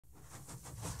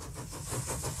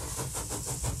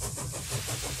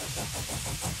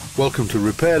Welcome to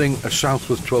repairing a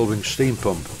Southworth 12-inch steam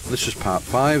pump. This is part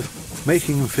 5,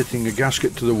 making and fitting a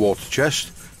gasket to the water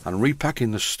chest and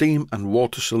repacking the steam and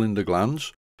water cylinder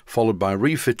glands, followed by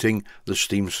refitting the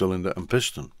steam cylinder and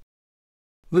piston.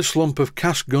 This lump of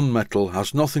cast gunmetal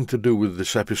has nothing to do with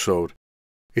this episode.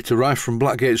 It arrived from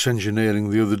Blackgate's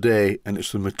Engineering the other day and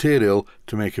it's the material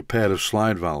to make a pair of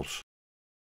slide valves.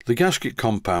 The gasket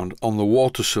compound on the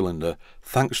water cylinder,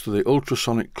 thanks to the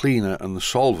ultrasonic cleaner and the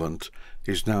solvent,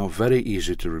 is now very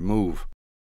easy to remove.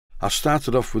 I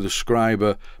started off with a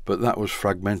scriber, but that was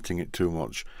fragmenting it too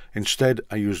much. Instead,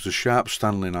 I used a sharp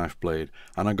Stanley knife blade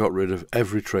and I got rid of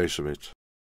every trace of it.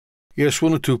 Yes,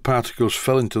 one or two particles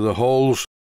fell into the holes,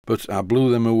 but I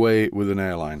blew them away with an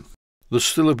airline. There's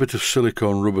still a bit of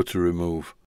silicone rubber to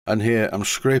remove, and here I'm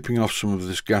scraping off some of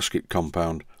this gasket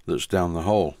compound that's down the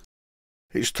hole.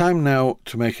 It's time now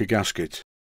to make a gasket.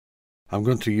 I'm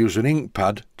going to use an ink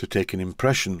pad to take an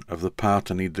impression of the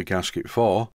part I need the gasket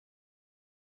for,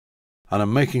 and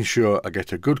I'm making sure I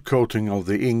get a good coating of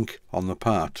the ink on the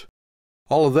part.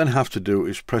 All I then have to do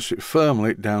is press it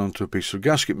firmly down onto a piece of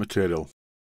gasket material.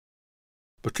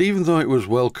 But even though it was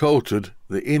well coated,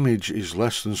 the image is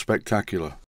less than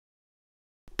spectacular.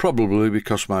 Probably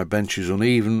because my bench is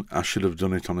uneven, I should have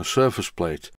done it on a surface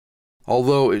plate.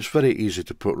 Although it's very easy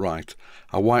to put right,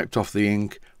 I wiped off the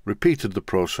ink, repeated the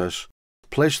process,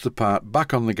 placed the part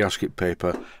back on the gasket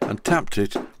paper and tapped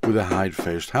it with a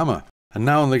hide-faced hammer. And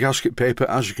now on the gasket paper,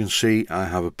 as you can see, I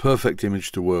have a perfect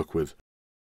image to work with.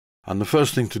 And the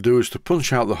first thing to do is to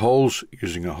punch out the holes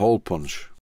using a hole punch.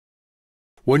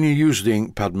 When you use the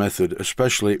ink pad method,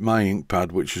 especially my ink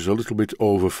pad which is a little bit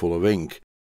overfull of ink,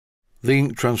 the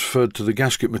ink transferred to the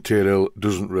gasket material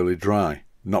doesn't really dry,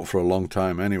 not for a long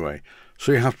time anyway,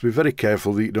 so you have to be very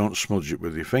careful that you don't smudge it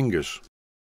with your fingers.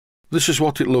 This is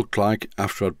what it looked like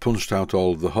after I'd punched out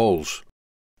all of the holes.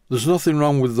 There's nothing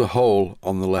wrong with the hole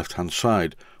on the left hand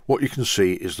side. What you can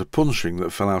see is the punching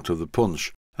that fell out of the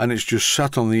punch, and it's just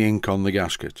sat on the ink on the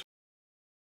gasket.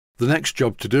 The next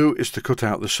job to do is to cut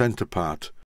out the centre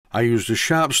part. I used a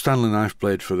sharp Stanley knife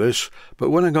blade for this, but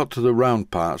when I got to the round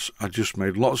parts I just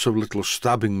made lots of little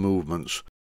stabbing movements.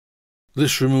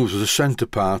 This removes the centre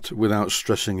part without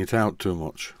stressing it out too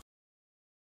much.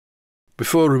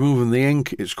 Before removing the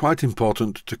ink, it's quite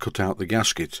important to cut out the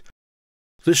gasket.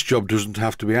 This job doesn't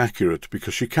have to be accurate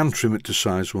because you can trim it to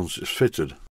size once it's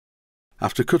fitted.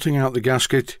 After cutting out the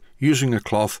gasket, using a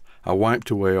cloth, I wiped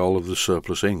away all of the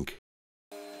surplus ink.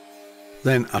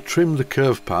 Then I trimmed the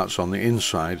curved parts on the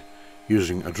inside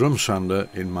using a drum sander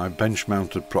in my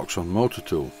bench-mounted Proxxon motor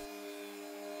tool.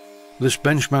 This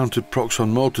bench-mounted Proxxon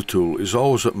motor tool is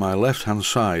always at my left-hand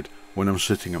side when I'm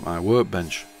sitting at my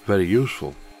workbench. Very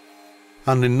useful.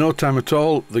 And in no time at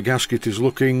all, the gasket is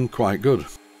looking quite good.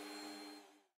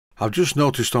 I've just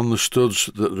noticed on the studs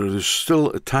that there is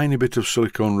still a tiny bit of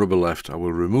silicone rubber left. I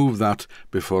will remove that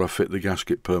before I fit the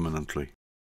gasket permanently.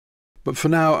 But for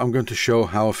now I'm going to show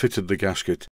how I fitted the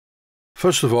gasket.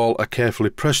 First of all, I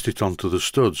carefully pressed it onto the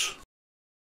studs.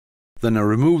 Then I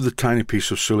removed the tiny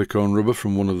piece of silicone rubber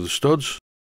from one of the studs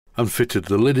and fitted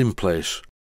the lid in place.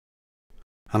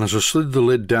 And as I slid the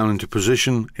lid down into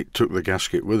position, it took the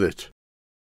gasket with it.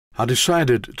 I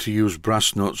decided to use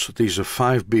brass nuts. These are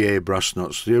 5BA brass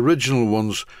nuts. The original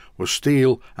ones were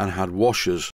steel and had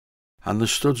washers, and the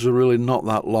studs are really not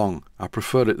that long. I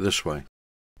prefer it this way.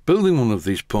 Building one of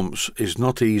these pumps is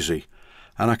not easy,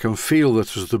 and I can feel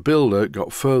that as the builder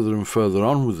got further and further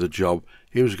on with the job,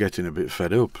 he was getting a bit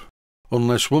fed up.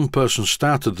 Unless one person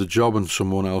started the job and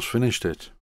someone else finished it.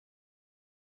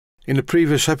 In a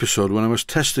previous episode, when I was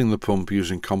testing the pump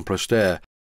using compressed air,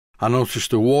 I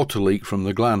noticed a water leak from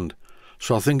the gland,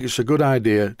 so I think it's a good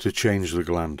idea to change the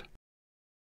gland.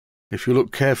 If you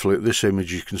look carefully at this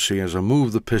image, you can see as I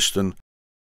move the piston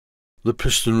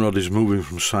rod is moving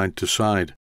from side to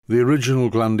side. The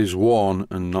original gland is worn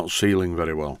and not sealing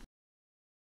very well.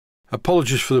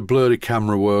 Apologies for the blurry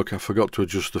camera work, I forgot to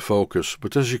adjust the focus,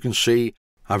 but as you can see,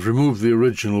 I've removed the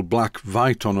original black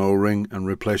Viton O-ring and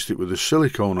replaced it with a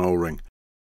silicone O-ring.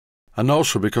 And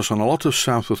also because on a lot of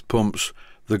Southworth pumps,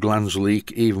 the glands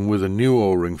leak even with a new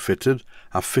O-ring fitted,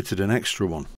 I've fitted an extra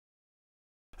one.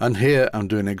 And here I'm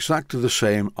doing exactly the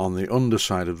same on the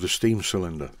underside of the steam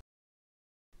cylinder.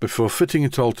 Before fitting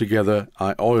it all together,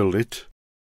 I oiled it,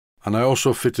 and I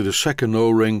also fitted a second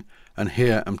O-ring, and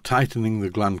here I'm tightening the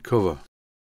gland cover.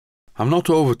 I'm not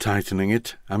over tightening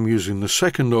it, I'm using the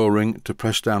second O-ring to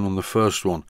press down on the first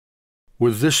one.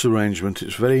 With this arrangement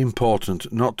it's very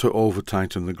important not to over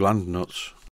tighten the gland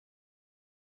nuts.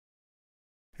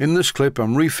 In this clip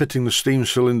I'm refitting the steam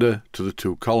cylinder to the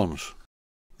two columns.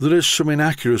 There is some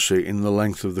inaccuracy in the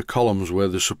length of the columns where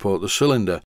they support the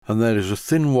cylinder, and there is a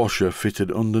thin washer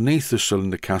fitted underneath the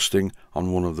cylinder casting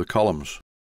on one of the columns.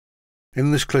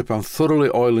 In this clip I'm thoroughly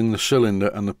oiling the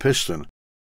cylinder and the piston,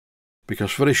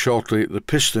 because very shortly the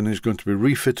piston is going to be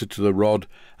refitted to the rod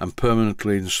and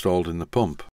permanently installed in the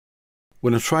pump.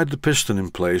 When I tried the piston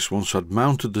in place once I'd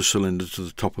mounted the cylinder to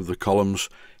the top of the columns,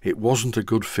 it wasn't a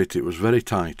good fit, it was very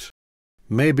tight.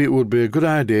 Maybe it would be a good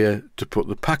idea to put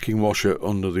the packing washer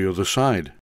under the other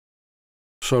side.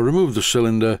 So I removed the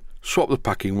cylinder, swapped the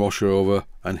packing washer over,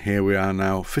 and here we are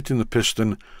now fitting the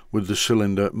piston with the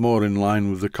cylinder more in line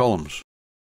with the columns.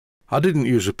 I didn't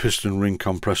use a piston ring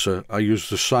compressor, I used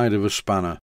the side of a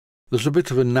spanner. There's a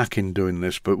bit of a knack in doing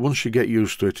this, but once you get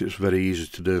used to it, it's very easy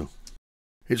to do.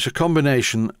 It's a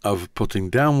combination of putting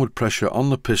downward pressure on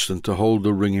the piston to hold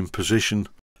the ring in position,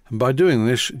 and by doing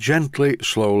this gently,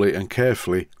 slowly and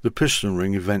carefully, the piston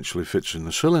ring eventually fits in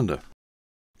the cylinder.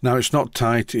 Now it's not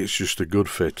tight, it's just a good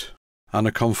fit, and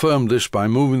I confirmed this by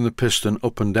moving the piston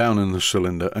up and down in the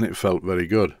cylinder, and it felt very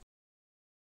good.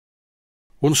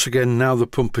 Once again, now the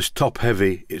pump is top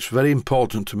heavy, it's very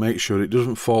important to make sure it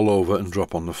doesn't fall over and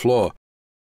drop on the floor.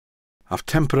 I've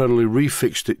temporarily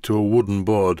refixed it to a wooden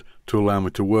board to allow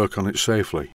me to work on it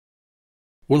safely.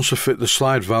 Once I fit the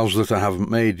slide valves that I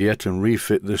haven't made yet and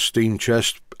refit the steam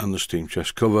chest and the steam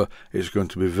chest cover, it's going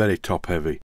to be very top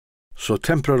heavy. So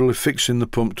temporarily fixing the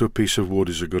pump to a piece of wood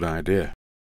is a good idea.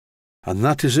 And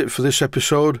that is it for this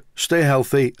episode. Stay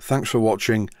healthy, thanks for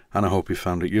watching, and I hope you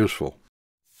found it useful.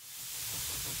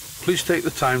 Please take the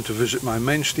time to visit my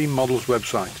main Steam Models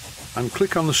website and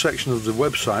click on the section of the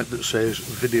website that says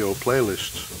Video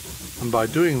Playlists. And by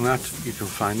doing that, you can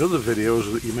find other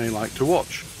videos that you may like to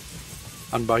watch.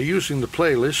 And by using the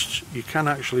playlists, you can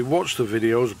actually watch the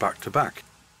videos back to back.